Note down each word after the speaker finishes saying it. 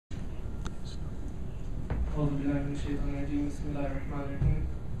أعوذ بالله من الشيطان الرجيم بسم الله الرحمن الرحيم.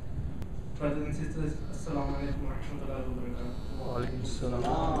 Brothers and sisters, Assalamu alaikum wa rahmatullahi wa barakatuh. Wa alaikum assalam.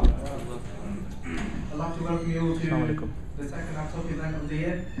 I'd like to welcome you all to the second topic event of the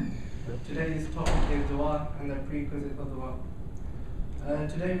year. Today's topic is dua and the prerequisites for dua.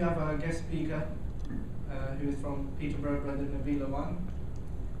 Today we have a guest speaker who is from Peterborough, Brother Nabil Awan.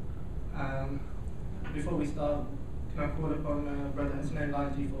 Before we start, can I call upon Brother Hasnain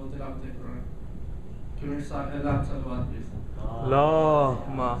Laji for Tilawat al-Quran? Can we recite aloud salawat, please?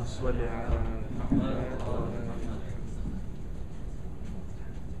 اللهم صل على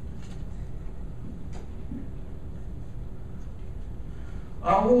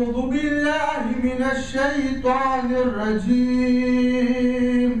أعوذ بالله من الشيطان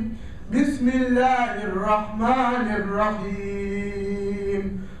الرجيم بسم الله الرحمن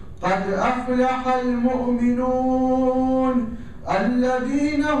الرحيم قد أفلح المؤمنون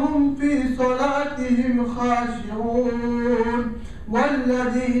الذين هم في صلاتهم خاشعون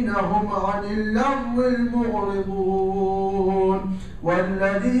والذين هم عن اللغو المعرضون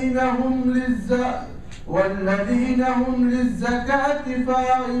والذين هم للزكاة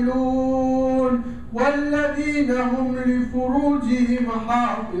فاعلون والذين هم لفروجهم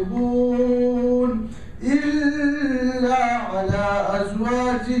حافظون إلا على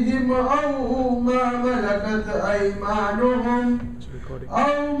أزواجهم أو ما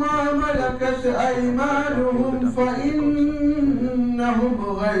ملكت أيمانهم فإنهم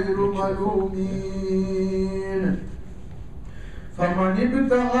غير ملومين فمن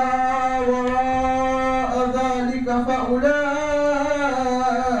ابتغى وراء ذلك فأولئك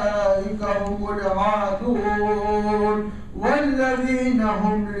هم العادون والذين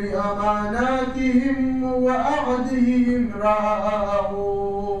هم لأماناتهم وعهدهم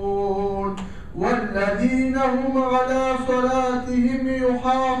راعون والذين هم على صلاتهم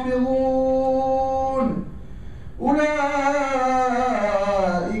يحافظون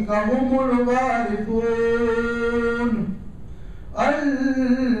أولئك هم الوارثون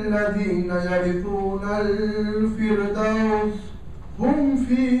الذين يرثون الفردوس هم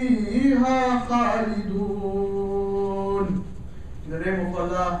فيها خالدون. In the name of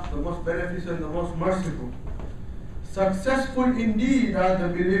Allah, the most beneficent, the most merciful. Successful indeed are the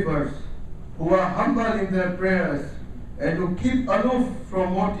believers who are humble in their prayers and who keep aloof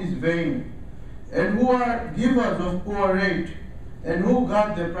from what is vain and who are givers of poor rate and who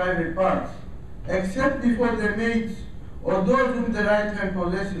guard their private parts except before their mates or those whom the right hand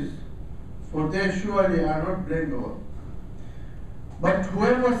possesses, for they surely are not blameable. But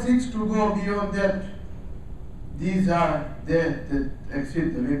whoever seeks to go beyond that, these are they that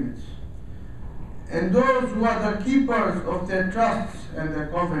exceed the limits. And those who are the keepers of their trusts and their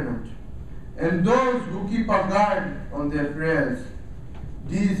covenant, and those who keep a guard on their prayers,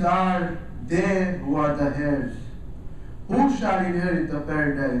 these are they who are the heirs. Who shall inherit the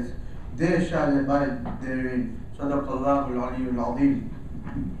paradise? They shall abide therein. صدق الله العلي العظيم.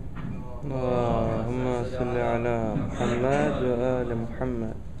 اللهم صل على محمد وآل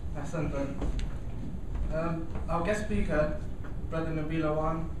محمد. Our guest speaker, Brother Nabil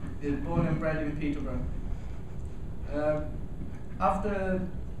Awan, is born and bred in Peterborough. After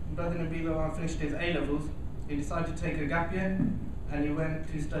Brother Nabil Awan finished his A-levels, he decided to take a gap year and he went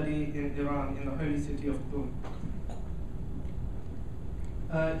to study in Iran, in the holy city of Qum.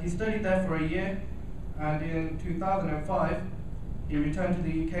 He studied there for a year, and in 2005 he returned to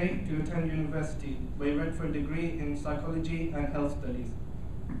the UK to attend university, where he went for a degree in psychology and health studies.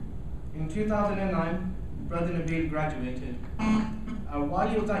 In 2009, Brother Nabil graduated. While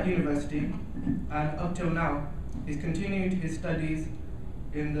he was at university, and up till now, he's continued his studies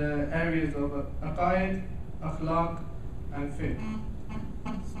in the areas of aqaid, akhlaq, and fiqh.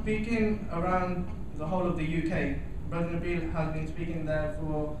 Speaking around the whole of the UK, Brother Nabil has been speaking there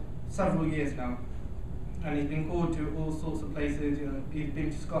for several years now, and he's been called to all sorts of places. He's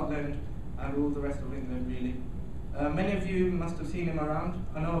been to Scotland and all the rest of England, really. Many of you must have seen him around.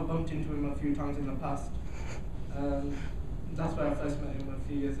 I know I bumped into him a few times in the past. That's where I first met him a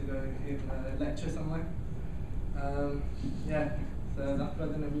few years ago in a lecture somewhere. So that's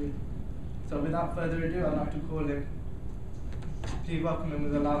Brother Nabil. So without further ado, I'd like to call him. Please welcome him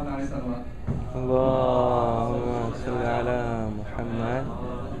with a loud nice salawat. اللهم صل على محمد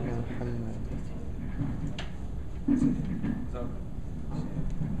ومحمد.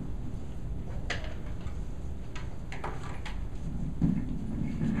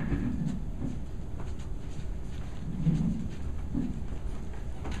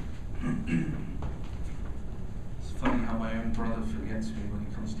 It's funny how my own brother forgets me when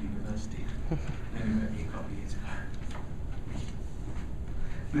he comes to university. He met me a couple of years ago.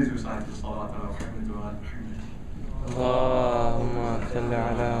 Please recite the Salat ala Muhammad wa ala Muhammad. اللهم صل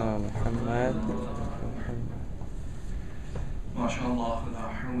على محمد. ما شاء الله لا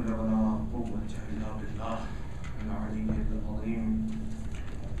حول ولا قوة إلا بالله العلي العظيم.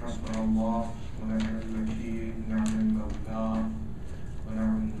 حسبنا الله ونعم الوكيل، نعم المولى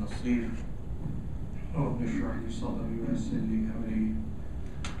ونعم النصير. رب اشرح لي صدري ويسر لي أمري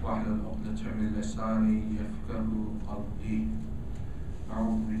واحلل عقدة من لساني يفقه قولي.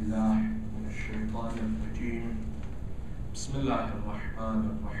 أعوذ بالله من الشيطان الرجيم. بسم الله الرحمن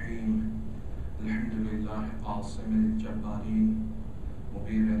الرحيم. الحمد لله قاصم الجبارين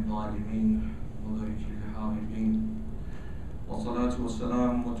مبين الظالمين مدرك الهاربين، والصلاة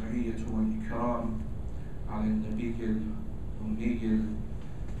والسلام وتحية والإكرام على النبي الأمي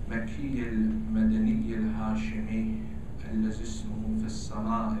المكي المدني الهاشمي الذي اسمه في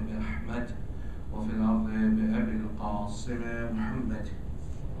السماء بأحمد وفي الأرض بأبي القاسم محمد.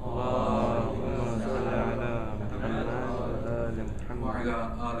 اللهم صل على محمد وآل محمد وعلى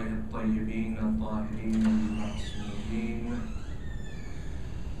آله الطيبين الطاهرين المعصومين،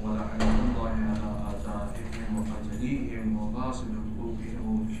 ولعنة الله على آدائهم وقتليهم وغاصب حقوقهم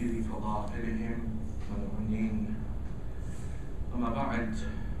ومكر فضائلهم ملعونين. أما بعد،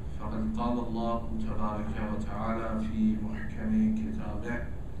 فقد قال الله تبارك وتعالى في محكم كتابه: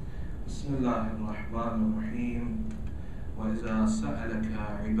 بسم الله الرحمن الرحيم. وإذا سألك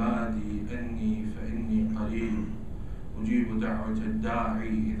عبادي أني فإني قريب أجيب دعوة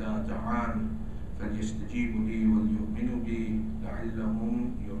الداعي إذا دعان فليستجيبوا لي وليؤمنوا بي لعلهم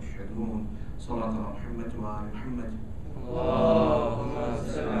يرشدون. صلاة على محمد وآل محمد. اللهم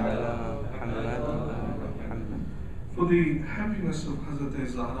صل على محمد وآل محمد. For the happiness of Hazrat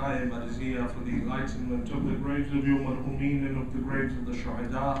Zahra Marzia, for the enlightenment of the graves of your marhumin and of the graves of the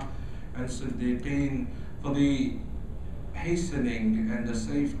Shuhada and Siddiqeen, for the hastening and the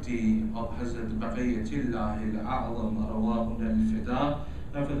safety of Hazrat Baqiyatullah al-A'zam Arwahun al-Fida,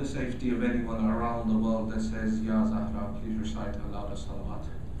 and for the safety of anyone around the world that says, Ya Zahra, please recite a louder salawat.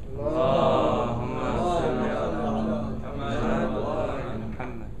 اللهم صل على محمد وآل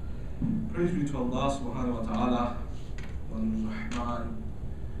محمد. Praise be to Allah subhanahu wa ta'ala, one who's Rahman,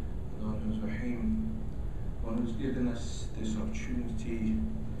 one who's Rahim, one who's given us this opportunity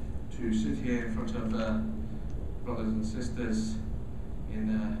to sit here in front of brothers and sisters in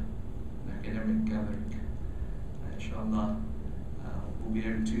an academic gathering. Inshallah, we'll be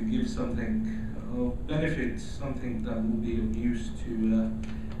able to give something of benefit, something that will be of use to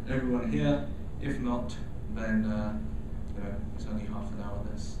everyone here. If not, then it's only half an hour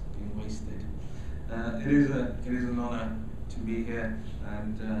that's been wasted. It is an honor to be here,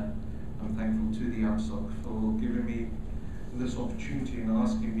 and I'm thankful to the APSOC for giving me this opportunity and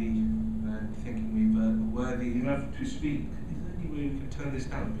asking me and thinking me worthy enough to speak. Is there any way we can turn this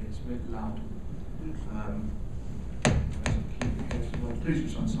down a bit? It's a bit loud. Please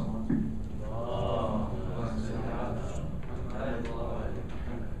recite Salat.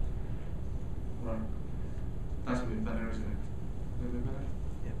 Right. That's a bit better, isn't it? A little bit better?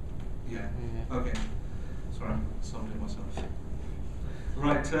 Yeah. Okay. Sorry, I stopped it myself.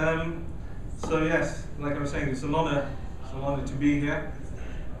 Right. So yes, like I was saying, it's an honor to be here.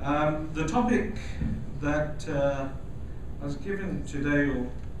 The topic that I was given today, or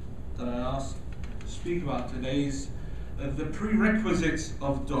that I asked to speak about today, is the prerequisites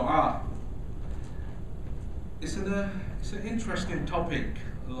of dua. It's an interesting topic,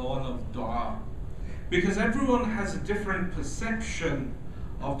 the one of dua, because everyone has a different perception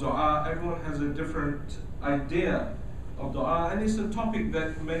of dua, everyone has a different idea of dua, and it's a topic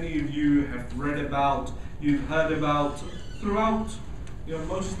that many of you have read about, you've heard about throughout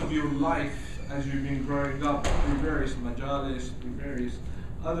most of your life as you've been growing up through various majalis, through various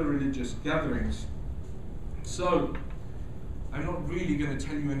other religious gatherings. So I'm not really going to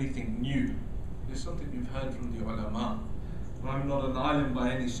tell you anything new. It's something you've heard from the ulama. I'm not an alim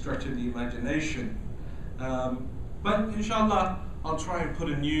by any stretch of the imagination. But inshallah, I'll try and put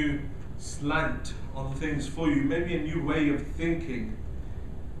a new slant on things for you, maybe a new way of thinking.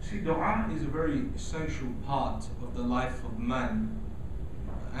 See, dua is a very essential part of the life of man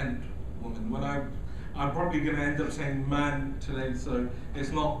and woman. I'm probably going to end up saying man today, so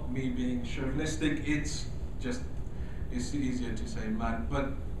it's not me being chauvinistic, it's easier to say man,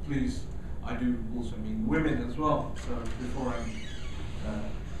 but please, I do also mean women as well, so before I'm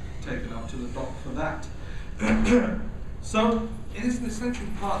taken up to the dock for that. So, it is an essential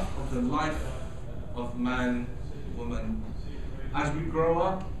part of the life of man, woman. As we grow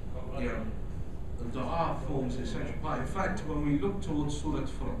up, the dua forms an essential part. In fact, when we look towards Surah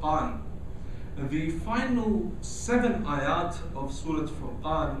Furqan, the final 7 ayat of Surah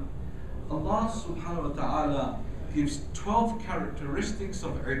Furqan, Allah subhanahu wa ta'ala gives 12 characteristics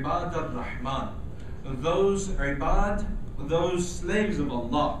of Ibad al-Rahman. Those ibad, those slaves of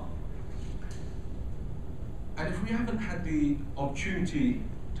Allah. And if we haven't had the opportunity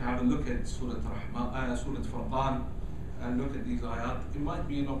to have a look at Surah Furqan and look at these ayat, it might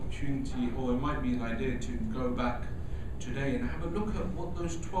be an opportunity or it might be an idea to go back today and have a look at what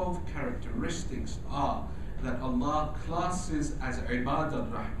those 12 characteristics are that Allah classes as Ibad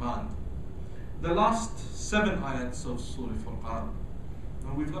al-Rahman. The last 7 ayats of Surah Furqan.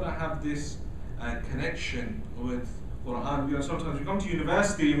 And we've got to have this connection with Quran. You know, sometimes we come to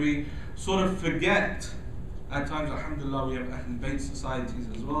university and we sort of forget. At times, alhamdulillah, we have Ahlul Bayt societies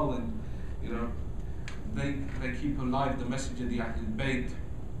as well, and you know, they keep alive the message of the Ahlul Bayt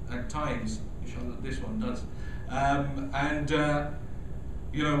at times. Inshallah, this one does.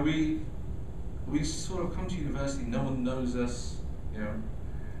 You know, we sort of come to university. No one knows us. You know,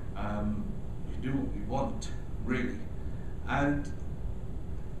 we do what we want, really, and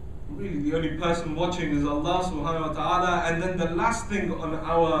really the only person watching is Allah subhanahu wa ta'ala. And then the last thing on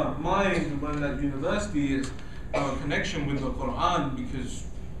our mind when at university is our connection with the Quran, because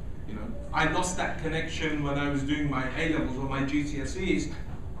you know, I lost that connection when I was doing my A-levels or my GCSEs,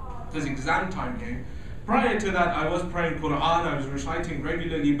 because exam time came. Prior to that, I was praying Quran, I was reciting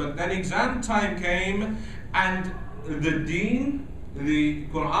regularly, but then exam time came and the deen, the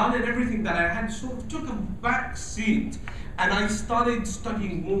Quran and everything that I had sort of took a back seat, and I started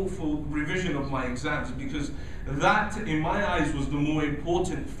studying more for revision of my exams, because that in my eyes was the more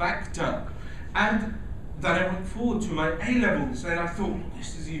important factor. And then I went forward to my A-levels and I thought,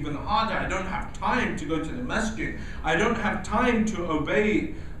 this is even harder. I don't have time to go to the masjid. I don't have time to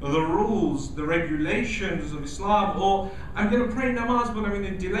obey the rules, the regulations of Islam, or I'm going to pray namaz but I'm going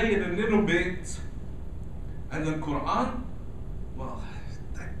to delay it a little bit. And then Quran, well,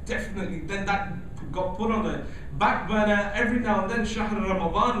 that definitely, then that got put on a back burner. Every now and then Shahr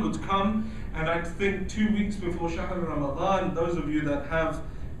Ramadan would come, and I'd think 2 weeks before Shahr Ramadan, those of you that have,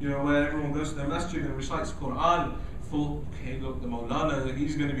 you know, where everyone goes to the masjid and recites Quran, thought, okay, look, the Maulana,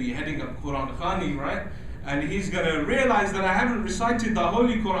 he's going to be heading up Quran Khani, right? And he's going to realize that I haven't recited the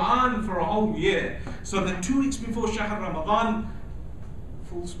Holy Quran for a whole year. So then 2 weeks before Shahr Ramadan,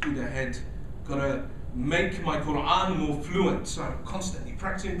 full speed ahead, got to make my Quran more fluent. So I'm constantly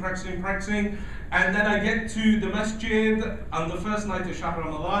practicing. And then I get to the masjid on the first night of Shahr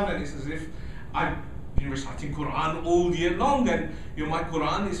Ramadan, and it's as if I've been reciting Quran all year long, and you know, my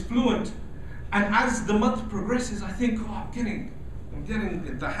Quran is fluent. And as the month progresses, I think, oh, I'm getting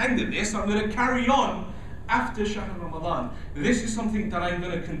the hang of this. I'm going to carry on after Shahr Ramadan. This is something that I'm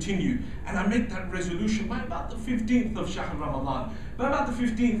going to continue. And I make that resolution by about the 15th of Shahr Ramadan. By about the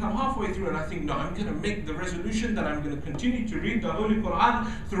 15th, I'm halfway through and I think, no, I'm going to make the resolution that I'm going to continue to read the Holy Quran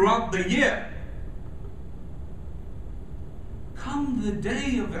throughout the year. Come the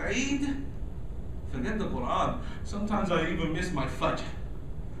day of Eid, forget the Quran. Sometimes I even miss my Fajr.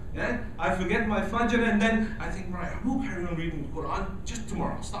 Yeah? I forget my Fajr and then I think, right, I will carry on reading the Quran just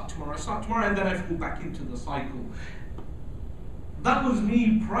tomorrow. I'll start tomorrow, and then I fall back into the cycle. That was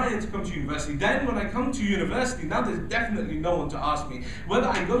me prior to come to university. Then when I come to university, now there's definitely no one to ask me. Whether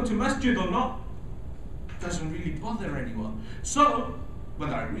I go to masjid or not, doesn't really bother anyone. So,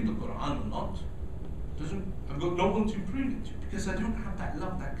 whether I read the Quran or not, I've got no one to prove it to, because I don't have that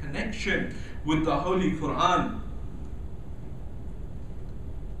love, that connection with the Holy Quran.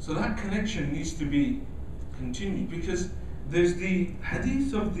 So that connection needs to be continued, because there's the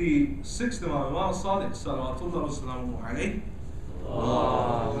hadith of the 6th Imam Sadiq, salawatullah wa salamuhu alayhi.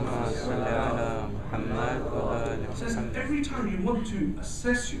 It says every time you want to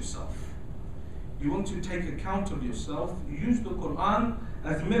assess yourself, you want to take account of yourself, use the Quran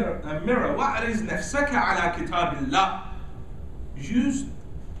as a mirror. وَأَرِزْ نَفْسَكَ عَلَى كِتَابِ اللَّهِ. Use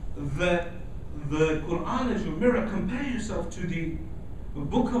the Quran as your mirror. Compare yourself to the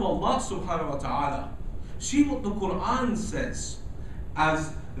book of Allah subhanahu wa ta'ala. See what the Quran says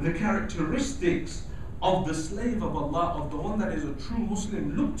as the characteristics of the slave of Allah, of the one that is a true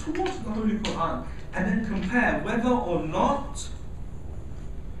Muslim. Look towards the Holy Quran and then compare whether or not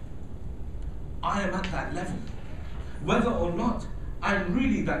I am at that level, whether or not I'm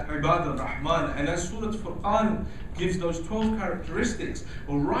really that Ibad al-Rahman. And as Surah Furqan gives those 12 characteristics,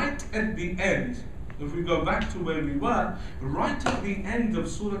 right at the end, if we go back to where we were, right at the end of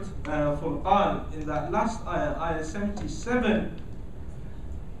Surah Furqan, in that last ayah, ayah 77,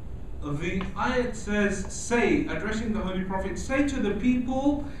 the ayat says, say, addressing the Holy Prophet, say to the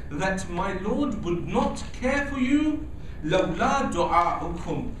people that my Lord would not care for you لَوْلَا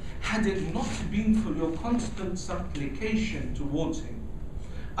دُعَاءُكُمْ, had it not been for your constant supplication towards Him.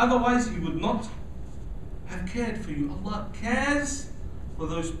 Otherwise He would not have cared for you. Allah cares for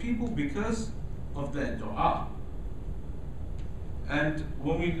those people because of their dua. And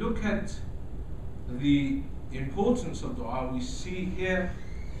when we look at the importance of dua, we see here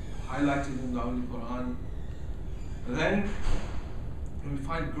highlighted in the Holy Quran. Then we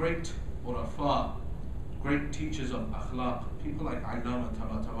find great urafa, great teachers of akhlaq, people like Allama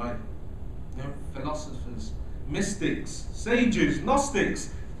Tabatabai, philosophers, mystics, sages,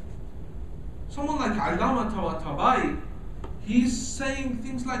 Gnostics. Someone like Allama Tabatabai, he's saying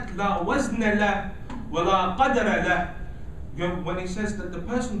things like La wazna la wa la qadra la. When he says that the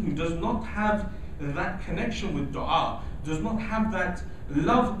person who does not have that connection with dua, does not have that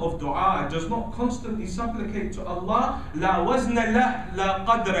love of dua, does not constantly supplicate to Allah, La wazna la, la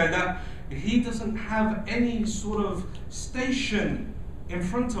qadra la, he doesn't have any sort of station in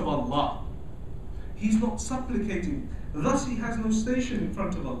front of Allah. He's not supplicating, thus he has no station in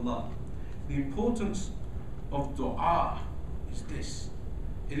front of Allah. The importance of dua is this: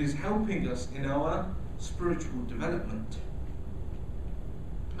 it is helping us in our spiritual development.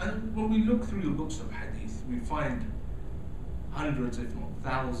 And when we look through the books of hadith, we find hundreds, if not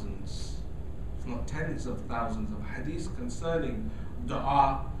thousands, if not tens of thousands of hadiths concerning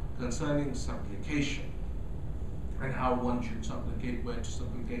dua, concerning supplication, and how one should supplicate, where to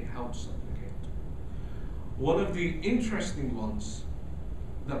supplicate, how to supplicate. One of the interesting ones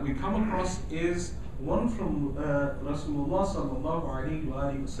that we come across is one from Rasulullah sallallahu alaihi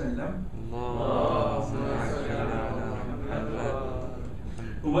wasallam,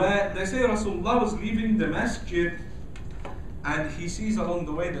 where they say Rasulullah was leaving the masjid and he sees along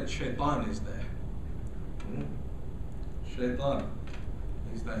the way that shaitan is there. Shaitan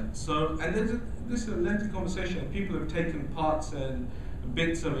is there. So, and this is a lengthy conversation. People have taken parts and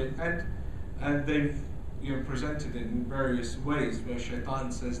bits of it, and they've presented it in various ways, where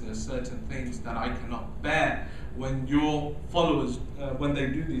shaitan says there's certain things that I cannot bear when your followers, when they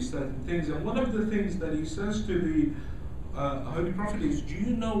do these certain things. And one of the things that he says to the Holy Prophet is, do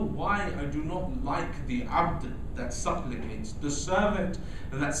you know why I do not like the abd that supplicates, the servant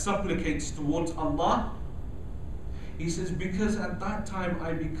that supplicates towards Allah? He says, because at that time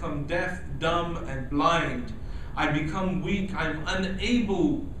I become deaf, dumb and blind. I become weak, I'm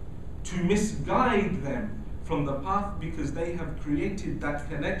unable to misguide them from the path because they have created that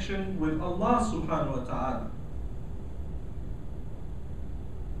connection with Allah subhanahu wa ta'ala.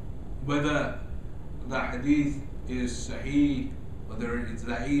 Whether the hadith is sahih, whether it's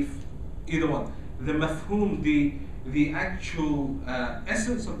da'if, either one. The mafhum, the actual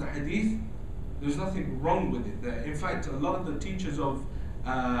essence of the hadith, there's nothing wrong with it. In fact, a lot of the teachers of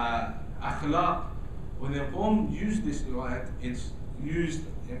akhlaq, when they use this riwayat, it's used,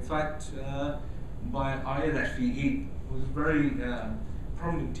 in fact, by Ayat al-Fi'i, who is a very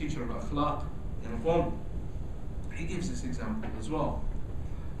prominent teacher of akhlaq in Awan. He gives this example as well.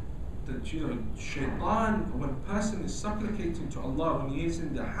 That shaitan, when a person is supplicating to Allah, when he is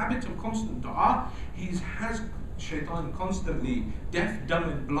in the habit of constant dua, he has shaitan constantly deaf, dumb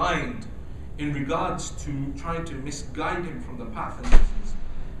and blind in regards to trying to misguide him from the path. And this is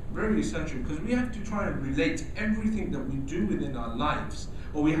very essential, because we have to try and relate everything that we do within our lives,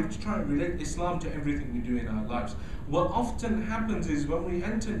 or we have to try and relate Islam to everything we do in our lives. What often happens is when we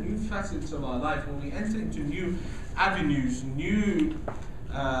enter new facets of our life, when we enter into new avenues, new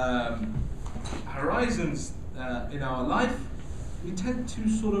horizons in our life, we tend to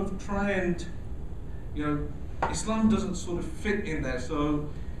sort of try and, Islam doesn't sort of fit in there, so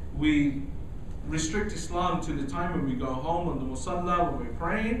we restrict Islam to the time when we go home on the musalla, when we're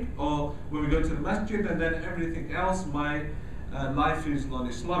praying, or when we go to the masjid, and then everything else, my life is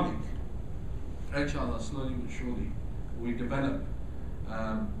non-Islamic. Inshallah, slowly but surely, we develop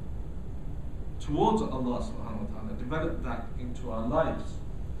towards Allah subhanahu wa ta'ala, develop that into our lives.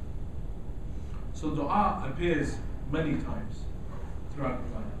 So dua appears many times throughout the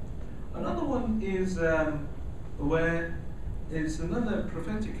Quran. Another one is where it's another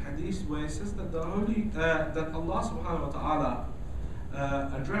prophetic hadith where it says that that Allah subhanahu wa ta'ala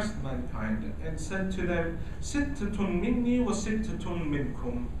addressed mankind and said to them, Sittatun minni wa sittatun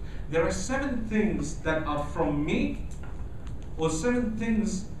minkum. There are 7 things that are from me, or 7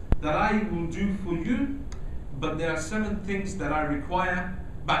 things that I will do for you, but there are 7 things that I require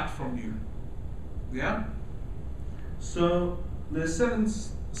back from you. Yeah? So there's seven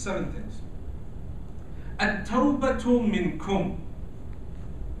things. At-tawbatu minkum.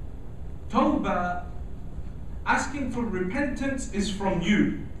 Tawbah, asking for repentance, is from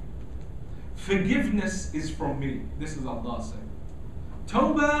you. Forgiveness is from me. This is Allah saying.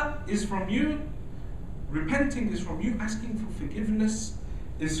 Tawbah is from you. Repenting is from you. Asking for forgiveness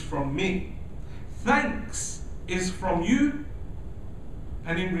is from me. Thanks is from you.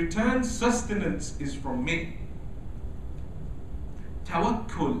 And in return, sustenance is from me.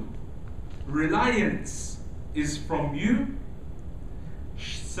 Tawakkul, reliance is from you.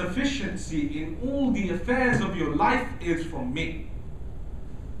 Sufficiency in all the affairs of your life is from me.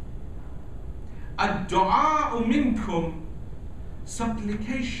 Ad-du'a minkum,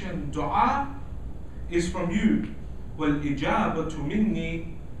 supplication, dua, is from you. Wal-ijabatu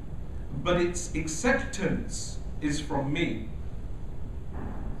minni, but its acceptance is from me.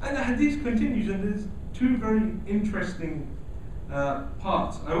 And the hadith continues, and there's two very interesting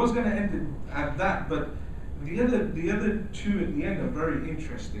parts. I was going to end it at that, but the other two at the end are very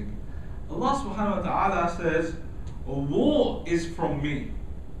interesting. Allah subhanahu wa ta'ala says, war is from me.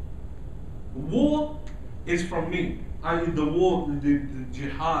 War is from me. I.e. the war, the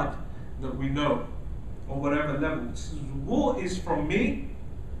jihad that we know, or whatever level. It says, war is from me,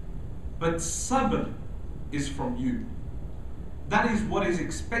 but sabr is from you. That is what is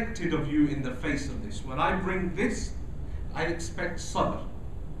expected of you in the face of this. When I bring this, I expect sabr.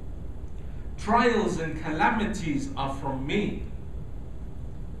 Trials and calamities are from me.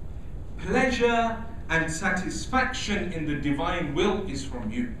 Pleasure and satisfaction in the divine will is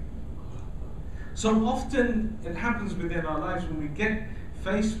from you. So often it happens within our lives when we get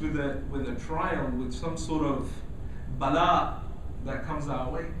faced with a trial, with some sort of bala that comes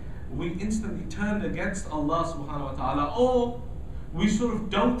our way, we instantly turn against Allah subhanahu wa ta'ala, or we sort of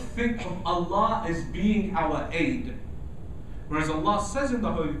don't think of Allah as being our aid. Whereas Allah says in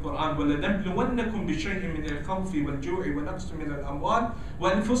the Holy Quran, وَلَنَبْلُوَنَّكُمْ بِشَيْءٍ مِنَ الْخَوْفِ وَالْجُوعِ وَنَقْصٍ مِنَ الْأَمْوَالِ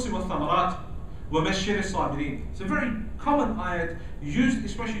وَالْأَنفُسِ وَالثَّمَرَاتِ وَبَشِّرِ الصَّابِرِينَ. It's a very common ayat used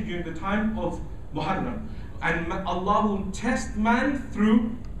especially during the time of Muharram. And Allah will test man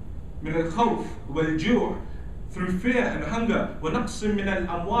through مِنَ الْخَوْفِ وَالْجُوعِ, through fear and hunger, وَنَقْصٍ مِنَ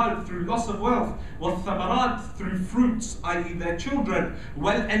الْأَمْوَالِ, through loss of wealth, وَالثَّمَرَاتِ, through fruits, i.e. their children,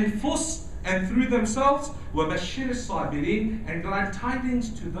 وَالْأَنفُسِ, and through themselves, وَبَشِّرِ الصَّابِرِينَ, and glad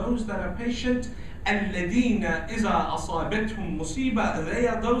tidings to those that are patient. الَّذِينَ إِذَا أَصَابَتْهُمْ مُصِيبَةٌ, they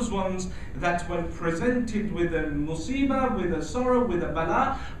are those ones that when presented with a musibah, with a sorrow, with a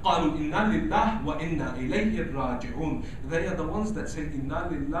bala, قَالُوا إِنَّا لِلَّهِ وَإِنَّا إِلَيْهِ الرَّاجِعُونَ. They are the ones that say إِنَّا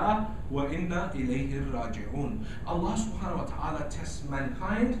لِلَّهِ وَإِنَّا إِلَيْهِ الرَّاجِعُونَ. Allah subhanahu wa ta'ala tests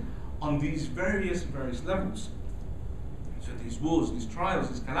mankind on these various levels. So these wars, these trials,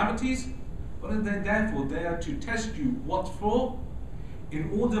 these calamities, what are they there for? They are to test you. What for? In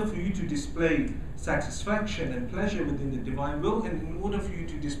order for you to display satisfaction and pleasure within the divine will, and in order for you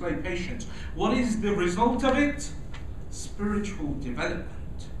to display patience. What is the result of it? Spiritual development.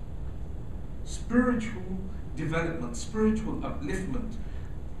 Spiritual development, spiritual upliftment.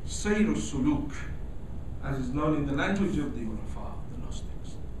 Sayr suluk, as is known in the language of the Urafa, the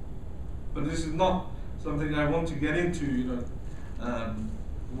Gnostics. But this is not something I want to get into,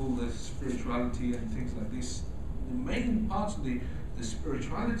 all the spirituality and things like this. The main parts of the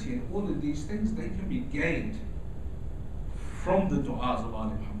spirituality and all of these things, they can be gained from the du'as of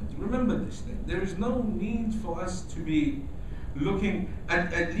Ali Muhammad. Remember this thing. There is no need for us to be looking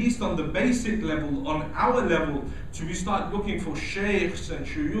at least on the basic level, on our level, to start looking for shaykhs and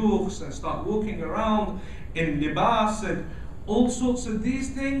shuyukhs and start walking around in libas and all sorts of these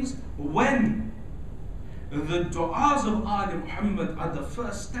things, when the du'as of Ali Muhammad are the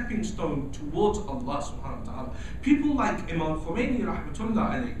first stepping stone towards Allah subhanahu wa ta'ala. People like Imam Khomeini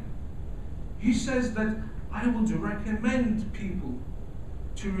rahmatullah alayhi, he says that I would recommend people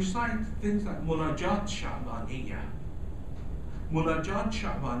to recite things like Munajat Sha'baniyah,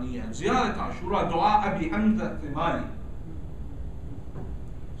 Ziyarat Ashura, Dua Abi Hamza Thimali.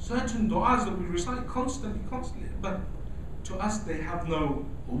 Certain du'as that we recite constantly, but to us they have no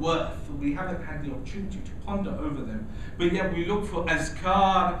worth. We haven't had the opportunity to ponder over them. But yet we look for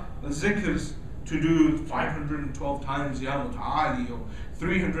azkar, zikrs, to do 512 times Ya Muta'ali, or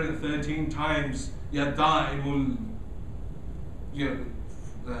 313 times Ya Da'imul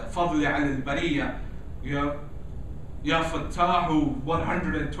Fadli Al Bariya, Ya Fattahu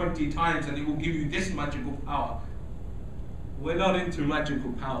 120 times, and it will give you this magical power. We're not into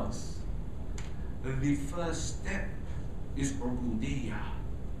magical powers. The first step is ubudiyah.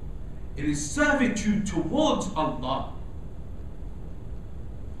 It is servitude towards Allah.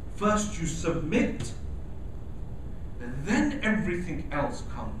 First you submit, and then everything else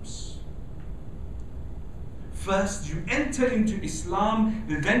comes. First you enter into Islam,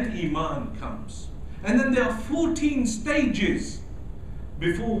 and then Iman comes. And then there are 14 stages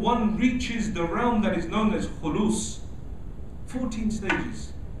before one reaches the realm that is known as khulus. 14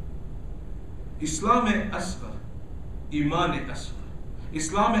 stages. Islam asghar, Iman asghar.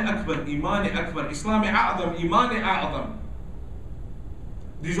 Islam akbar, Iman akbar. Islam a'zam, Iman a'zam.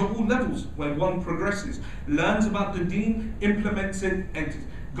 These are all levels where one progresses, learns about the deen, implements it, enters.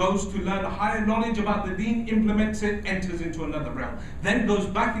 Goes to learn higher knowledge about the deen, implements it, enters into another realm. Then goes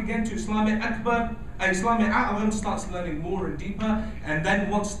back again to Islamic Akbar, Islamic A'zam, starts learning more and deeper. And then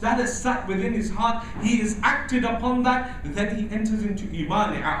once that is sat within his heart, he has acted upon that, then he enters into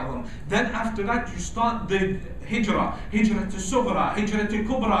Iman A'zam. Then after that you start the Hijrah, Hijrah to Sughra, Hijrah to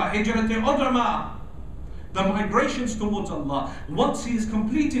Kubra, Hijrah to Udrama. The migrations towards Allah. Once he has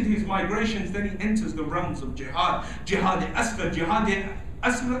completed his migrations, then he enters the realms of Jihad. Jihad Asghar, Jihad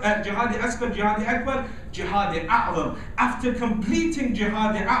Asghar, Jihad Akbar, Jihad A'zam. After completing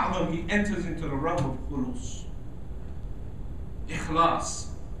Jihad A'zam, he enters into the realm of Khulus. Ikhlas.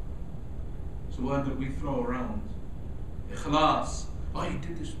 It's a word that we throw around. Ikhlas. Oh, he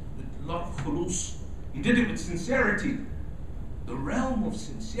did this with a lot of khulus. He did it with sincerity. The realm of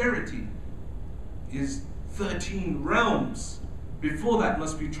sincerity is 13 realms. Before that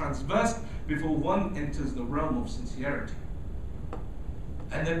must be traversed before one enters the realm of sincerity.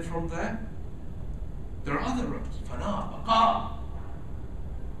 And then from there are other realms. Fana, Baqa.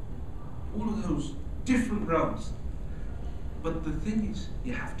 All of those different realms. But the thing is,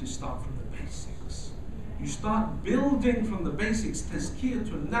 you have to start from the basics. You start building from the basics, tazkiyah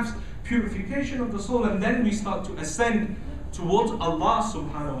to nafs, purification of the soul, and then we start to ascend towards Allah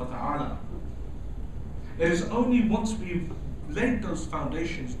subhanahu wa ta'ala. It is only once we've laid those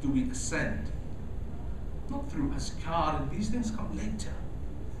foundations do we ascend. Not through azkar, and these things come later.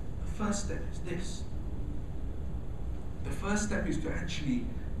 The first step is this. The first step is to actually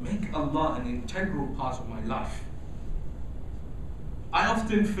make Allah an integral part of my life. I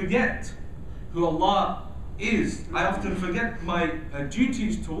often forget who Allah is. I often forget my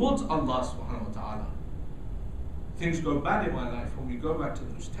duties towards Allah subhanahu wa ta'ala. Things go bad in my life. When we go back to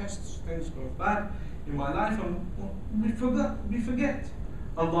those tests, things go bad in my life, and we forget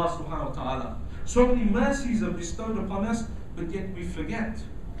Allah subhanahu wa ta'ala. So many mercies are bestowed upon us, but yet we forget.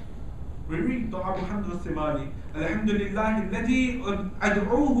 We read Dua Muhammad al-Thimali, Alhamdulillah alladhi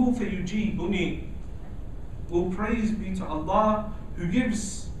ad'uhu fayujibuni. All praise be to Allah who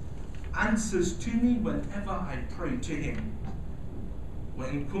gives answers to me whenever I pray to Him.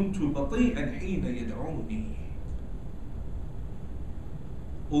 وَإِن كُنْتُ بَطِيئًا حِينَ يَدْعُونِي.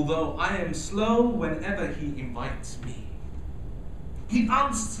 Although I am slow whenever He invites me. He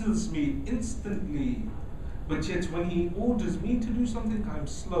answers me instantly. But yet when He orders me to do something, I'm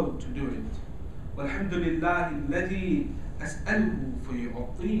slow to do it. وَالْحَمْدُ لِلَّهِ الَّذِي أَسْأَلُهُ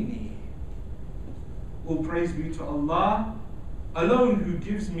فَيُعْطِينِي. All praise be to Allah alone who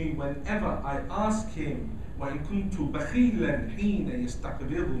gives me whenever I ask Him. وَإِن كُنْتُ بَخِيلًا حِينَ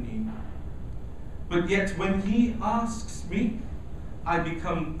يَسْتَقْبِضُنِي. But yet when He asks me, I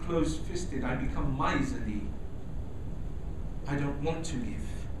become close-fisted, I become miserly. I don't want to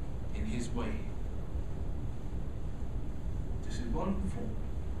live in His way. This is one form.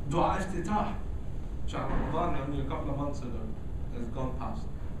 Dua iftitah. Shahr Ramadan, only a couple of months ago, has gone past.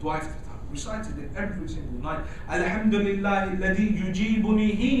 Dua iftitah. Recited it every single night. Alhamdulillah alladhi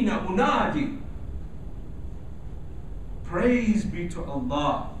yujibuni hina unadi. Praise be to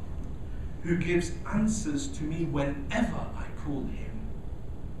Allah who gives answers to me whenever I call Him.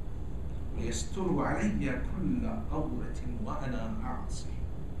 وَيَسْتُرُ عَلَيَّ كُلَّ أَوْرَةٍ وَأَنَا أَعْصِي.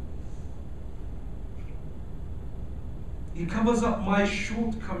 He covers up my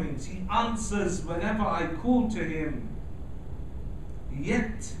shortcomings. He answers whenever I call to Him.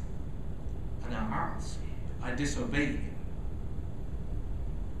 Yet, I disobey Him.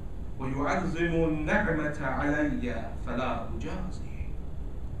 وَيُعَظِّمُ النَّعْمَةَ عَلَيَّ فَلَا أُجَازِهِ.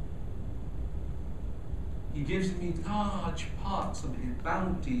 He gives me large parts of His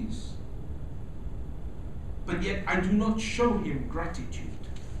bounties, but yet I do not show Him gratitude.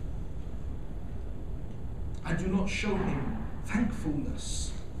 I do not show Him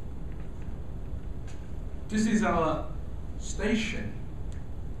thankfulness. This is our station,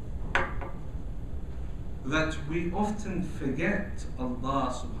 that we often forget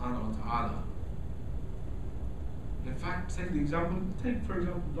Allah subhanahu wa ta'ala. In fact, take for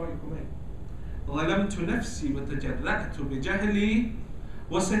example, Dua Kumayt. ظلمت نفسي وتجرأت بجهلي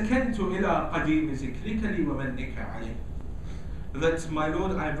وسكنت إلى قديم ذكرك لي ومنك علي. That, my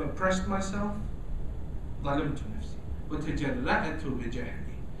Lord, I have oppressed myself. ظلمت نفسي وتجرأت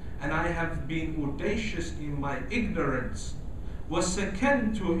بجهلي. And I have been audacious in my ignorance.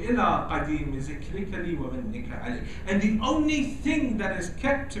 وَسَكَنْتُ إِلَىٰ قَدِيمِ ذِكْرِكَ لِي وَمَنِّكَ عَلَيْهِ. And the only thing that has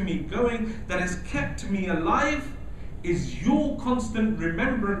kept me going, that has kept me alive, is your constant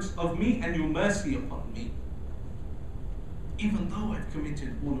remembrance of me and your mercy upon me, even though I've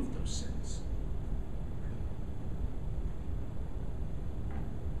committed all of those sins.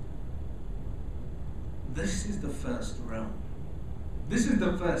 This is the first realm. This is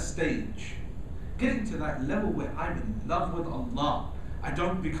the first stage. Getting to that level where I'm in love with Allah. I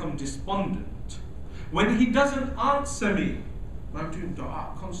don't become despondent. When He doesn't answer me, I'm doing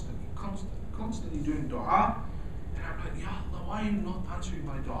dua constantly doing dua. And I'm like, Ya Allah, why are you not answering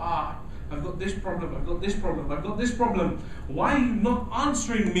my dua? I've got this problem, I've got this problem, I've got this problem. Why are you not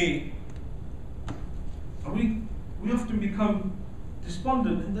answering me? And we often become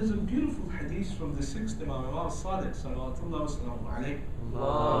despondent. And there's a beautiful hadith from the 6th Imam, Imam Sadiq, salawatullah wa salamu alayhi.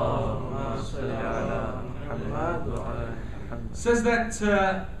 Allahumma salli ala Muhammad wa ala Muhammad. Says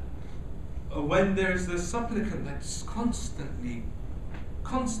that when there's the supplicant that's constantly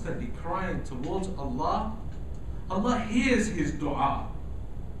crying towards Allah, Allah hears his dua.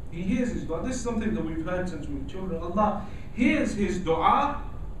 He hears his dua. This is something that we've heard since we were children. Allah hears his dua,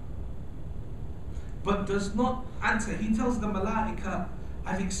 but does not answer. He tells the malaika,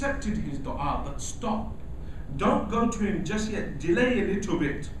 I've accepted his dua, but stop. Don't go to him just yet. Delay a little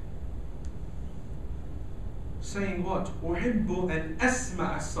bit. Saying what? أُحِبُّ أَنْ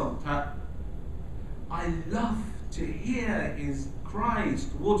أَسْمَعَ الصَّوْتَ. I love to hear his cries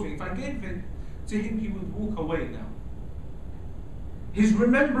towards me. If I gave it to him, he would walk away now. His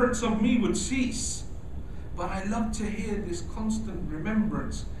remembrance of me would cease. But I love to hear this constant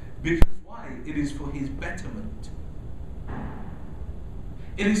remembrance. Because why? It is for his betterment.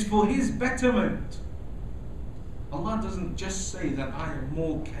 It is for his betterment. Allah doesn't just say that I am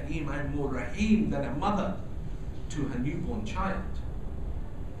more Kareem, I am more Rahim than a mother to her newborn child.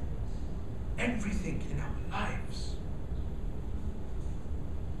 Everything in our lives,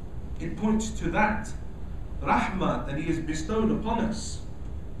 it points to that rahmah that He has bestowed upon us.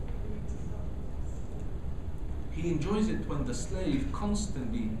 He enjoys it when the slave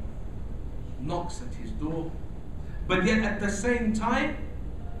constantly knocks at his door, but yet at the same time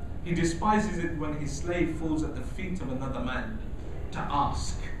He despises it when his slave falls at the feet of another man to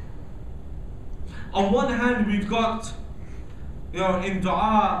ask. On one hand, we've got, in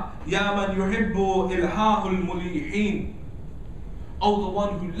dua, Ya man yuhibbu ilhahul mulihin. Oh, the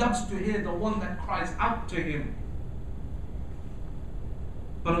one who loves to hear, the one that cries out to Him.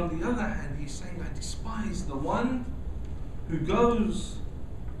 But on the other hand, He's saying, I despise the one who goes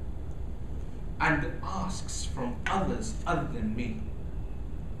and asks from others other than me.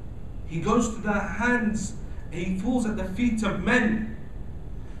 He goes to their hands and he falls at the feet of men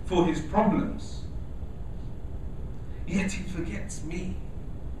for his problems. Yet he forgets me.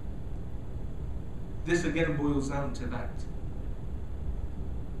 This again boils down to that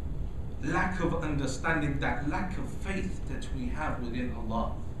lack of understanding, that lack of faith that we have within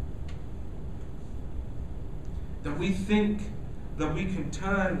Allah. That we think that we can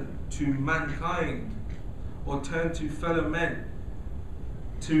turn to mankind or turn to fellow men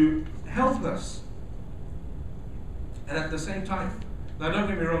to help us. And at the same time, now don't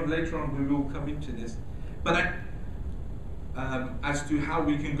get me wrong, later on we will come into this, but as to how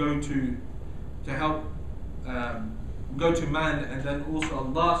we can go to help go to man and then also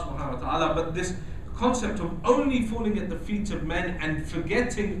Allah subhanahu wa ta'ala, but this concept of only falling at the feet of men and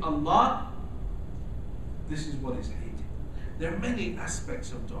forgetting Allah, this is what is hated. There are many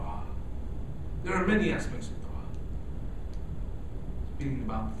aspects of dua. There are many aspects of dua. It's been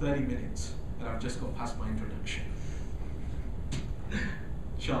about 30 minutes and I've just gone past my introduction.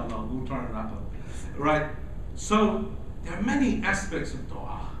 Inshallah, we'll try and wrap up. Right, so there are many aspects of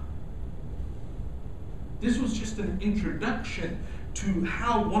dua. This was just an introduction to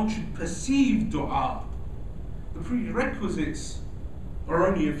how one should perceive dua. The prerequisites are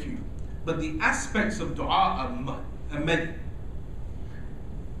only a few, but the aspects of dua are many.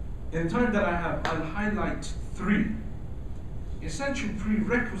 In the time that I have, I'll highlight 3 essential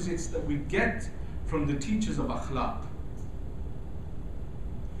prerequisites that we get from the teachers of akhlaq.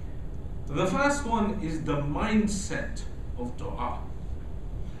 The first one is the mindset of dua.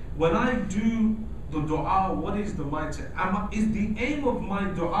 When I do the dua, what is the mindset? Is the aim of my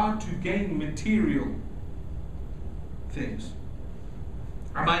dua to gain material things?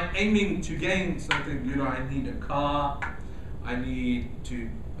 Am I aiming to gain something? I need a car, I need to,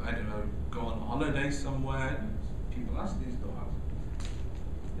 I don't know, go on holiday somewhere. People ask these du'as.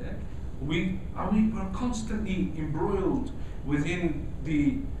 Yeah. We're constantly embroiled within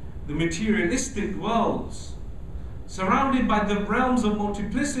the materialistic worlds. surrounded by the realms of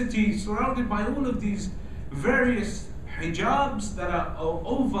multiplicity, surrounded by all of these various hijabs that are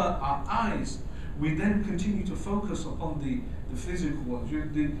over our eyes, we then continue to focus upon the physical ones,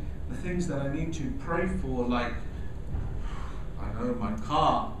 the things that I need to pray for, like, I know, my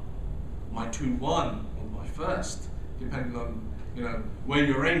car, my 2-1, or my first, depending on, where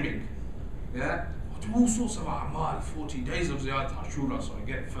you're aiming. Yeah? I do all sorts of a'mal, 40 days of Ziyad Ashura, so I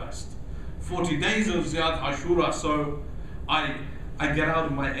get it first. 40 days of Ziyad Ashura, so I get out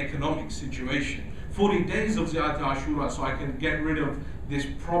of my economic situation. 40 days of Ziyad Ashura, so I can get rid of this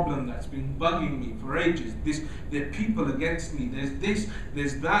problem that's been bugging me for ages. There are people against me. There's this,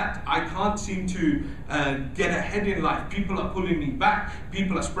 there's that. I can't seem to get ahead in life. People are pulling me back.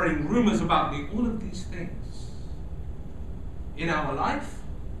 People are spreading rumors about me. All of these things in our life,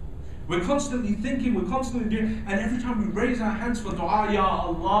 we're constantly thinking, we're constantly doing, and every time we raise our hands for dua, Ya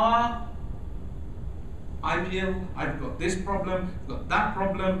Allah, I'm ill, I've got this problem, I've got that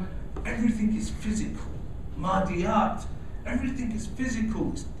problem. Everything is physical. Madiyat. Everything is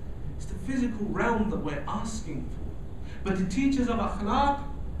physical. It's the physical realm that we're asking for. But the teachers of akhlaq,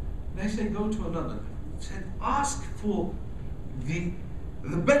 they say go to another level. They said ask for the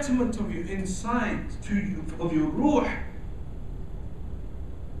betterment of your inside, of your ruh.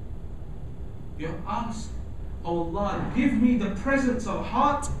 You ask, oh Allah, give me the presence of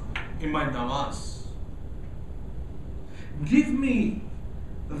heart in my namaz. Give me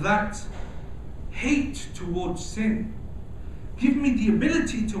that hate towards sin. Give me the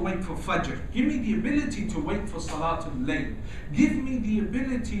ability to wait for Fajr. Give me the ability to wait for Salatul Layl. Give me the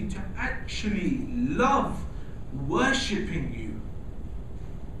ability to actually love worshipping you.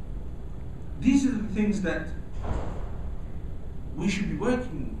 These are the things that we should be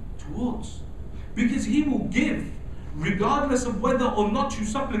working towards. Because He will give, regardless of whether or not you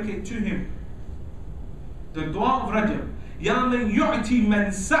supplicate to Him. The dua of Rajab. Ya man yu'ti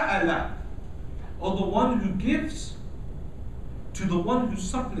man sa'ala. Or the one who gives to the one who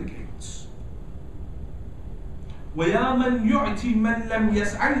supplicates. وَيَا مَنْ يُعْتِ مَنْ لَمْ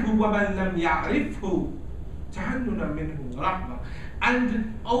يَسْعَلْهُ وَمَنْ لَمْ يَعْرِفْهُ تَحَنُّنًا مِنْهُ رَحْمَةً.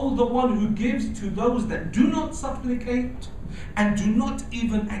 And oh, the one who gives to those that do not supplicate and do not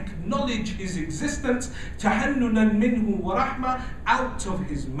even acknowledge His existence, تَحَنُّنًا مِنْهُ وَرَحْمَةً, out of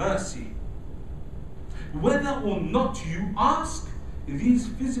His mercy. Whether or not you ask, these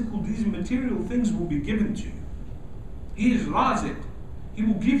physical, these material things will be given to you. He is raziq. He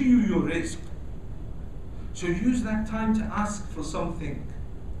will give you your rizq. So use that time to ask for something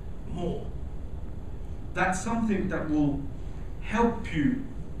more. That's something that will help you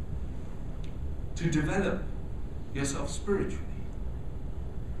to develop yourself spiritually.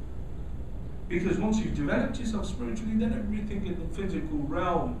 Because once you've developed yourself spiritually, then everything in the physical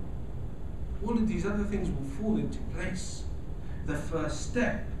realm, all of these other things will fall into place. The first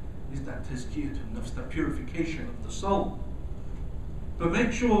step is that tazkiyatun nafs, the purification of the soul. But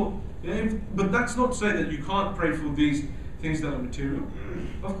make sure, but that's not to say that you can't pray for these things that are material.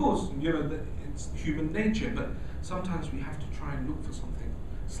 Of course, it's human nature, but sometimes we have to try and look for something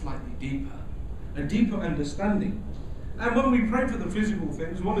slightly deeper, a deeper understanding. And when we pray for the physical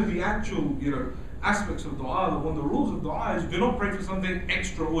things, one of the actual, aspects of dua, one of the rules of dua is do not pray for something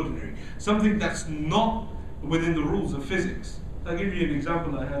extraordinary, something that's not within the rules of physics. I'll give you an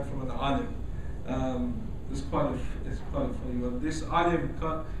example I had from an alim. It's quite a funny one. This alim,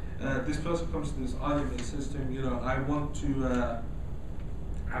 this person comes to this alim and says to him, I want to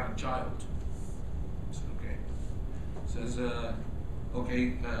have a child. I said, okay. Says,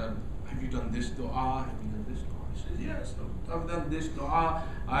 okay, have you done this dua? Have you done this dua? He says, yes, I've done this dua.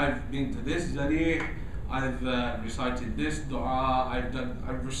 I've been to this zarih. I've recited this dua.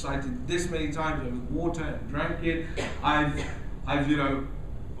 I've recited this many times with water and drank it. I've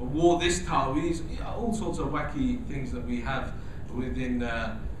wore this taweez. All sorts of wacky things that we have within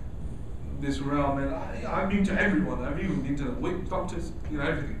this realm. And I've been to everyone. I've even been to the witch doctors.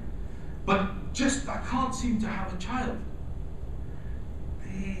 Everything. But just I can't seem to have a child.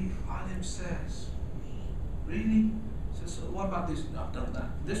 The alim says, really? He says, so what about this? No, I've done that.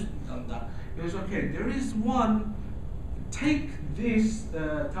 This, done that. He goes, okay, there is one. Take this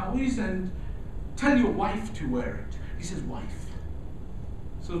ta'weez and tell your wife to wear it. He says, wife.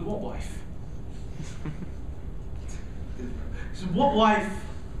 So what wife? He says, what wife?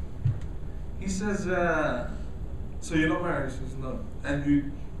 He says, so you're not married? He says, no.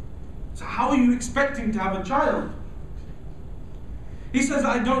 So how are you expecting to have a child? He says,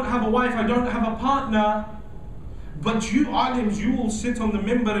 I don't have a wife, I don't have a partner. But you alims, you will sit on the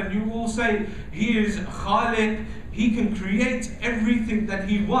minbar and you will say, He is Khaliq, He can create everything that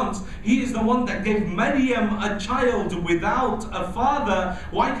He wants. He is the one that gave Maryam a child without a father.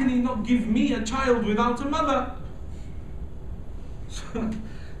 Why can He not give me a child without a mother?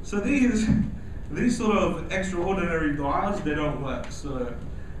 So these sort of extraordinary du'as, they don't work. So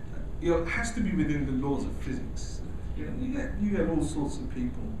it has to be within the laws of physics. You get all sorts of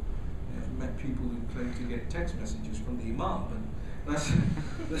people. I've met people who claim to get text messages from the Imam, but that's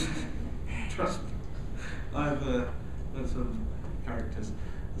trust me. I've those sort of characters.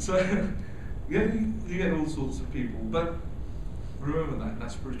 So you get all sorts of people, but remember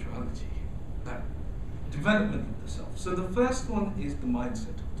that spirituality, that development of the self. So the first one is the mindset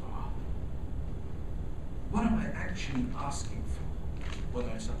of dua. What am I actually asking for when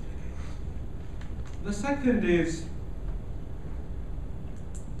I supplicate? The second is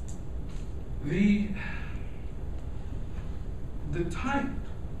the type,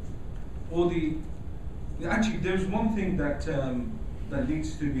 or the actually, there's one thing that that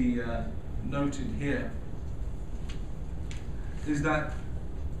needs to be noted here, is that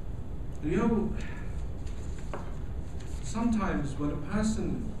sometimes when a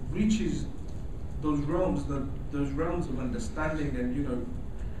person reaches those realms of understanding, and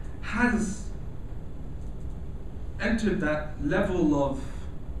has entered that level of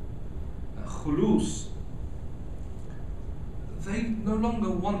khulus, they no longer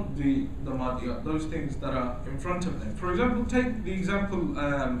want the madiyat, those things that are in front of them. For example, take the example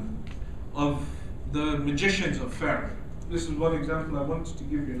of the magicians of Pharaoh. This is one example I wanted to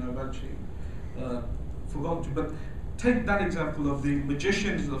give you, and I've actually forgotten to. But take that example of the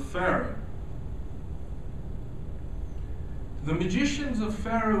magicians of Pharaoh. The magicians of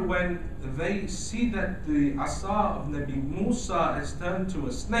Pharaoh, when they see that the asa of Nabi Musa has turned to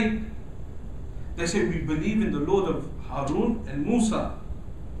a snake, they say, we believe in the Lord of Harun and Musa.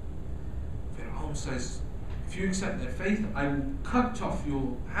 Pharaoh says, if you accept their faith, I will cut off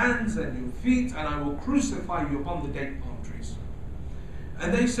your hands and your feet, and I will crucify you upon the date palm trees.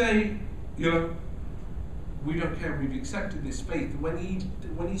 And they say, we don't care, we've accepted this faith. When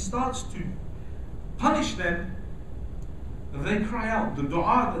he starts to punish them, they cry out, the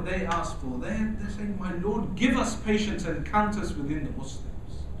dua that they ask for, they're saying, my Lord, give us patience and count us within the Muslims.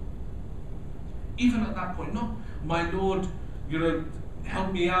 Even at that point, no, my Lord,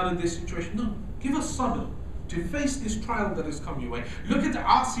 help me out of this situation. No, give us sabr to face this trial that has come your way. Look at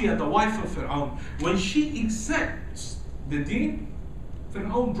Asiya, the wife of Fir'aun. When she accepts the deen,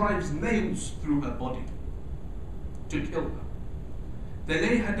 Fir'aun drives nails through her body to kill her. They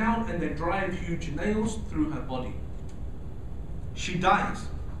lay her down and they drive huge nails through her body. She dies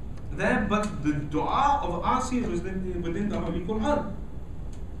there, but the dua of Asiya was within the Holy Quran.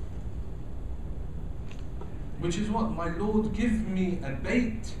 Which is what? My Lord, give me a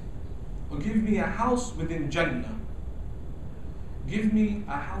bait, or give me a house within Jannah. Give me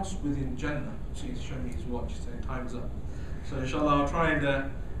a house within Jannah. He's showing me his watch, saying time's up. So inshallah, I'll try and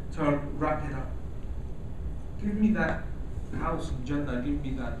to wrap it up. Give me that house in Jannah, give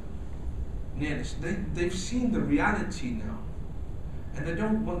me that nearness. They've seen the reality now, and they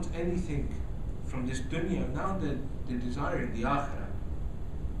don't want anything from this dunya. Now they're desiring the akhirah.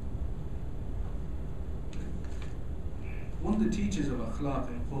 One of the teachers of akhlaq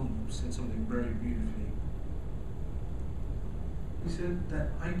in Qum said something very beautifully. He said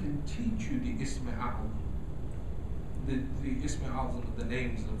that I can teach you the Isma A'zam, the Isma A'zam, the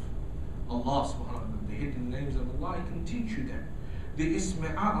names of Allah subhanahu wa ta'ala, the hidden names of Allah. I can teach you them. The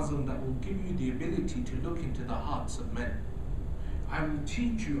Isma A'zam that will give you the ability to look into the hearts of men. I can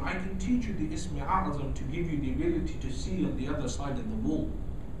teach you the Isma A'zam to give you the ability to see on the other side of the wall.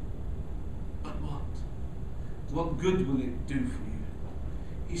 But what? What good will it do for you?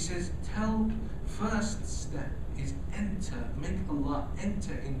 He says, first step is make Allah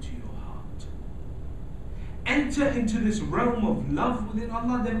enter into your heart. Enter into this realm of love within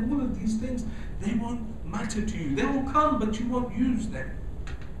Allah, then all of these things, they won't matter to you. They will come, but you won't use them.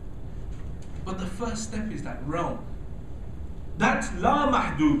 But the first step is that realm. That's la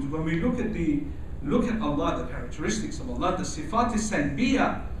mahdud. When we look at Allah, the characteristics of Allah, the sifat is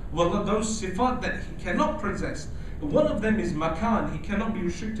salbiya. Well, those sifat that He cannot possess. One of them is makan. He cannot be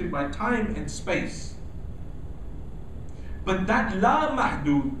restricted by time and space. But that la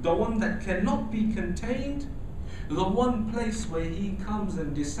mahdud, the one that cannot be contained, the one place where He comes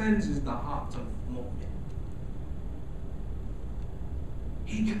and descends is the heart of mu'min.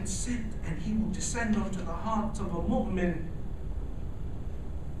 He can sit and He will descend onto the heart of a mu'min.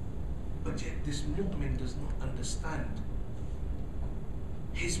 But yet this mu'min does not understand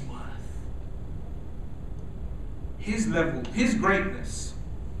his worth, his level, his greatness,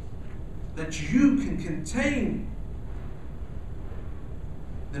 that you can contain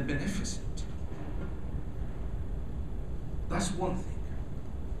they're beneficent. That's one thing,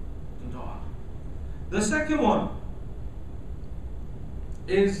 the dua. The second one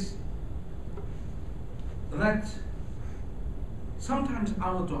is that sometimes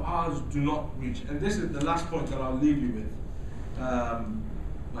our du'as do not reach, and this is the last point that I'll leave you with.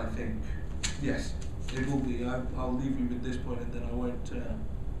 I think, yes, it will be. I'll leave you with this point, and then I won't.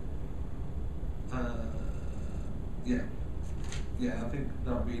 I think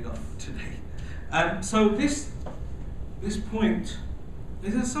that'll be enough today. So this point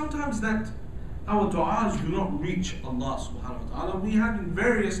is that sometimes that our du'as do not reach Allah subhanahu wa ta'ala. We have in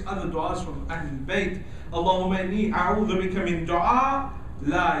various other du'as from Ahlul Bayt. Allahumma inni a'udhu bika min du'a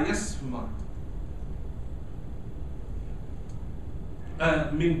la yasma.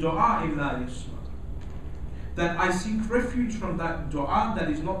 Min du'a la yasma. That I seek refuge from that du'a that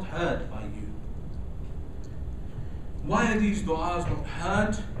is not heard by you. Why are these du'as not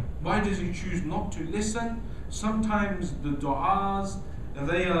heard? Why does he choose not to listen? Sometimes the du'as,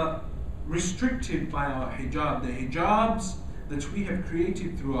 they are restricted by our hijab, the hijabs that we have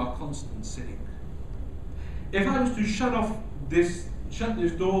created through our constant sitting. If I was to shut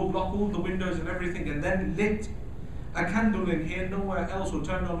this door, block all the windows and everything, and then lit a candle in here, nowhere else, or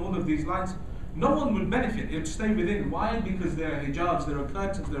turned on all of these lights, no one would benefit. It would stay within. Why? Because there are hijabs, there are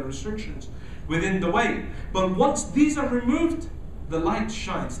curtains, there are restrictions within the way. But once these are removed, the light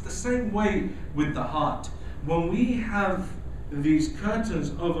shines. The same way with the heart. When we have these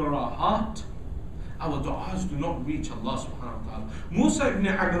curtains over our heart, our du'as do not reach Allah subhanahu wa ta'ala. Musa ibn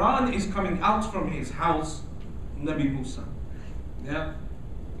Imran is coming out from his house, Nabi Musa. Yeah?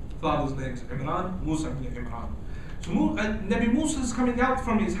 Father's name is Imran, Musa ibn Imran. So Nabi Musa is coming out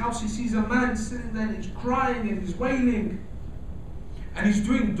from his house, he sees a man sitting there, he's crying and he's wailing. And he's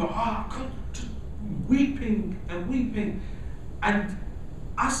doing dua, weeping and weeping and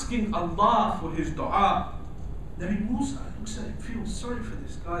asking Allah for his dua. Nabi Musa looks at him, feels sorry for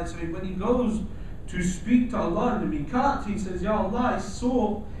this guy. So when he goes to speak to Allah in the miqat, he says, Ya Allah, I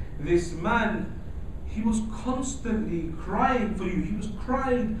saw this man, he was constantly crying for you. He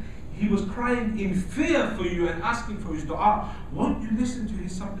was crying in fear for you and asking for his dua. Won't you listen to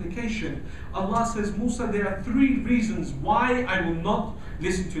his supplication? Allah says, Musa, there are 3 reasons why I will not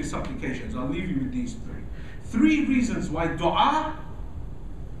listen to his supplications. I'll leave you with these 3. 3 reasons why dua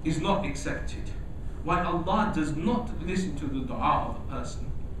is not accepted. Why Allah does not listen to the dua of a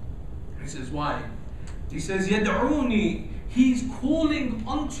person. He says, why? He says, Yad'uni, he's calling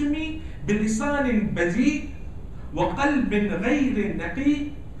unto me بِلِسَانٍ بَذِيءٍ وَقَلْبٍ غَيْرٍ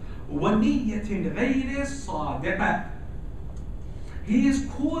نَقِيٍّ وَنِيَّةٍ غَيْرٍ صَادِقَةٍ. He is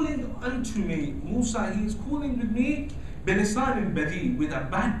calling unto me, Musa, he is calling with me بِلِسَانٍ بَذِيءٍ, with a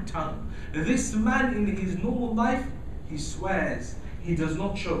bad tongue. This man in his normal life, he swears. He does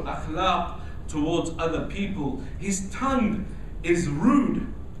not show akhlaq towards other people. His tongue is rude.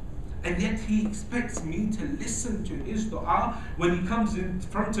 And yet he expects me to listen to his dua when he comes in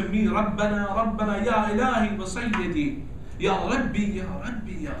front of me, Rabbana, Rabbana, Ya Ilahi wa Sayyidi, Ya Rabbi, Ya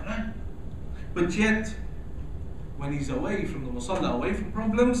Rabbi, Ya Rabbi. But yet, when he's away from the musalla, away from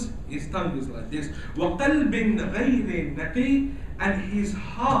problems, his tongue is like this. وَقَلْبٍ غَيْرٍ نَقِيٍّ, and his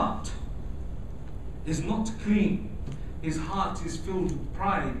heart is not clean. His heart is filled with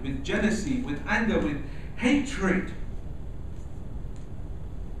pride, with jealousy, with anger, with hatred.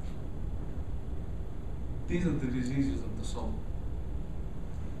 These are the diseases of the soul.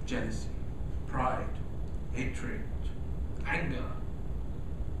 Jealousy, pride, hatred, anger.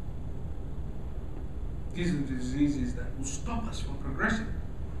 These are the diseases that will stop us from progressing.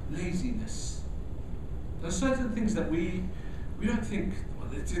 Laziness. There are certain things that we don't think, well,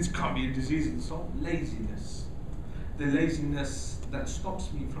 it can't be a disease of the soul. Laziness. The laziness that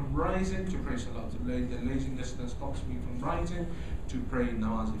stops me from rising to pray salat. The laziness that stops me from rising to pray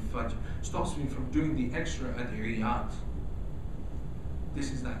namaz al-fajr. Stops me from doing the extra adhiyat.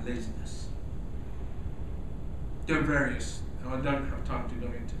 This is that laziness. There are various, and I don't have time to go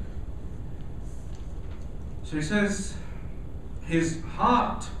into them. So he says, his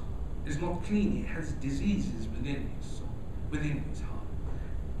heart is not clean. He has diseases within his soul, within his heart.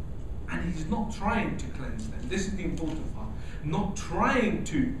 And he's not trying to cleanse them. This is the important part. Not trying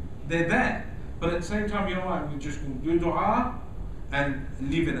to. They're there. But at the same time, you know what? We're just going to do dua and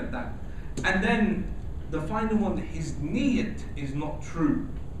leave it at that. And then the final one, his niyat is not true.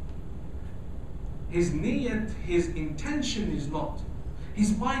 His niyat, his intention is not.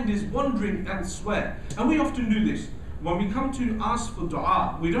 His mind is wandering elsewhere. And we often do this. When we come to ask for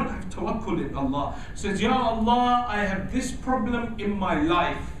dua, we don't have tawakkul in Allah. Says, Ya Allah, I have this problem in my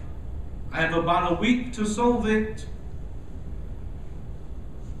life. I have about a week to solve it.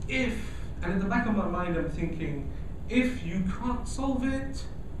 and in the back of my mind I'm thinking, if you can't solve it,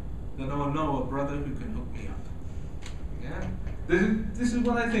 then I know a brother who can hook me up. Yeah? This is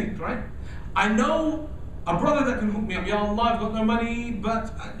what I think, right? I know a brother that can hook me up. Ya Allah, I've got no money,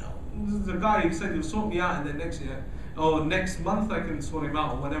 but I know this is a guy who said he'll sort me out, and then next year or next month I can sort him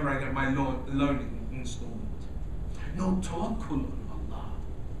out, or whenever I get my loan installment. No tawakkul on Allah.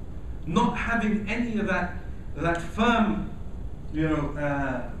 Not having any of that firm,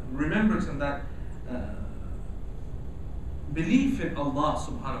 remembrance and that belief in Allah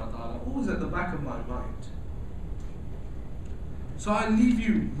subhanahu wa ta'ala, always at the back of my mind. So I leave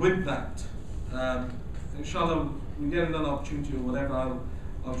you with that. Inshallah, we get another opportunity or whatever,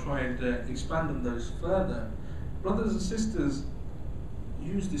 I'll try and expand on those further. Brothers and sisters,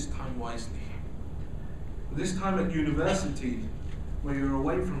 use this time wisely. This time at university, where you're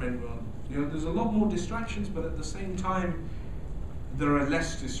away from everyone, there's a lot more distractions, but at the same time, there are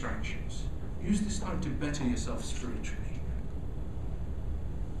less distractions. Use this time to better yourself spiritually.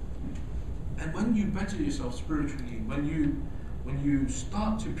 And when you better yourself spiritually, when you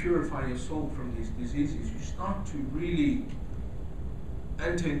start to purify your soul from these diseases, you start to really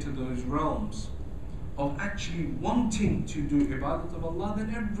enter into those realms of actually wanting to do ibadat of Allah,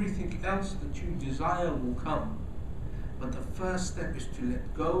 then everything else that you desire will come. But the first step is to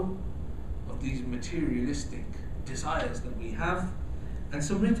let go of these materialistic desires that we have and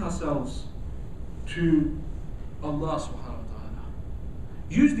submit ourselves to Allah subhanahu wa ta'ala.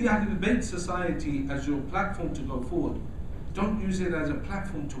 Use the Ahlul Bayt society as your platform to go forward. Don't use it as a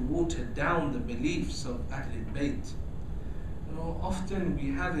platform to water down the beliefs of Ahlul Bayt. Often we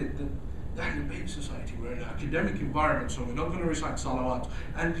have it that the Ahlul Bayt society, we're in an academic environment, so we're not going to recite salawat.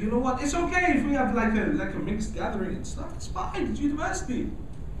 And you know what? It's okay if we have like a mixed gathering and stuff. It's fine. It's university.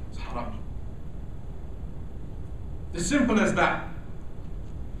 It's haram. It's simple as that.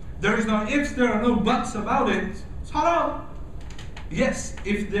 There is no ifs, there are no buts about it. It's haram. Yes,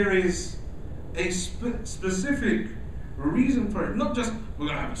 if there is a specific reason for it, not just we're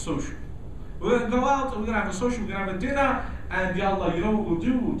going to have a social. We're going to go out, we're going to have a social, we're going to have a dinner, and ya Allah, you know what we'll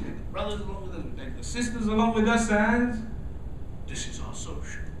do? We'll take the brothers along with us, we'll take the sisters along with us, and this is our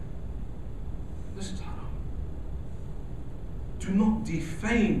social. This is haram. Do not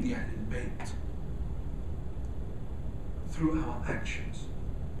defame the Ahlul Bayt through our actions.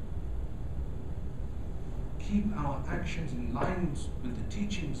 Keep our actions in line with the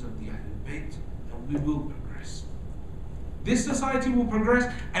teachings of the Ahlul Bayt, and we will progress. This society will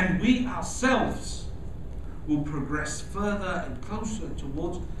progress, and we ourselves will progress further and closer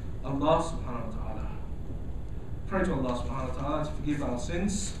towards Allah subhanahu wa ta'ala. Pray to Allah subhanahu wa ta'ala to forgive our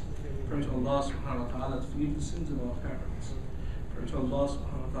sins. Pray to Allah subhanahu wa ta'ala to forgive the sins of our parents. Pray to Allah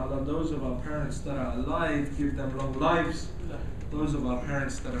subhanahu wa ta'ala, those of our parents that are alive, give them long lives. Those of our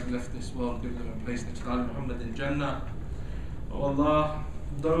parents that have left this world, give them a place next to Muhammad in Jannah. Oh Allah,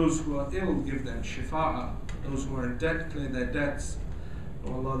 those who are ill, give them shifa'ah. Those who are in debt, clear their debts.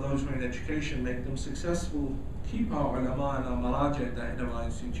 Oh Allah, those who are in education, make them successful. Keep our ulama and our maraja at the head of our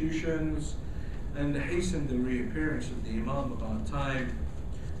institutions, and hasten the reappearance of the Imam of our time,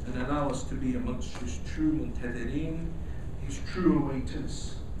 and allow us to be amongst his true muntadhireen, his true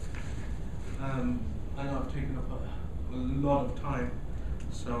awaiters. I know I've taken up a lot of time,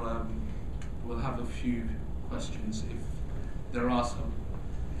 so we'll have a few questions if there are some.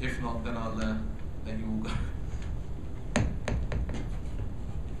 If not, then I'll let you all go.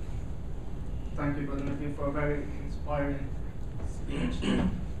 Thank you, Brother Nabil, for a very inspiring speech.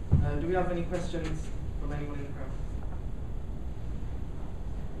 Do we have any questions from anyone in the crowd?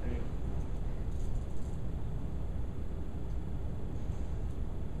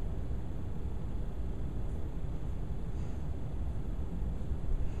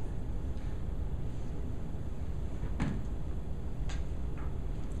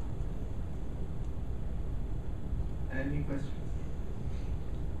 Any questions?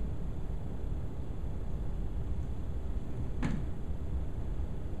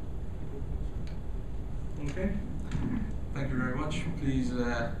 Okay. Thank you very much. Please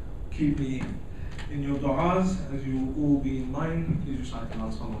keep me in your du'as, as you will all be in mine. Please recite the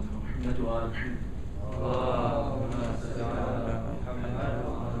last Salawat wa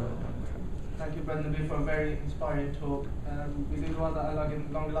Thank you, Brother Nabil, for a very inspiring talk. We do dua that Allah give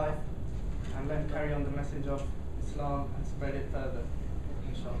him long life and let him carry on the message of Islam and spread it further,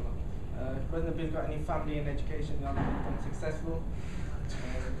 inshallah. Brother Nabil got any family and education, Allah make them successful.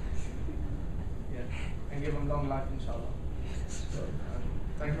 And give them long life, inshallah. So,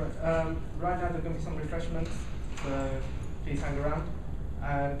 thank you. Right now, there are going to be some refreshments, so please hang around.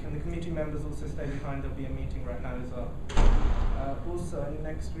 And can the committee members also stay behind? There'll be a meeting right now as well. Also,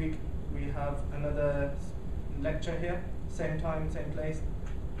 next week we have another lecture here, same time, same place,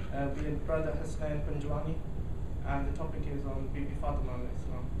 with Brother Hussain Panjwani, and the topic is on Bibi Fatima alayhi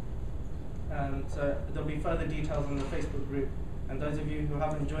Islam. And so there'll be further details on the Facebook group, and those of you who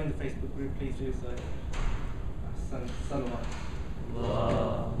haven't joined the Facebook group, please do so. Salawat.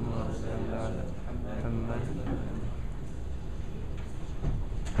 Allahumma salli ala Muhammad.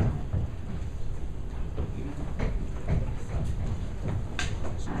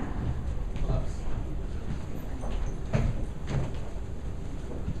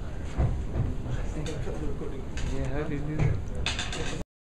 Yeah, how do you do that?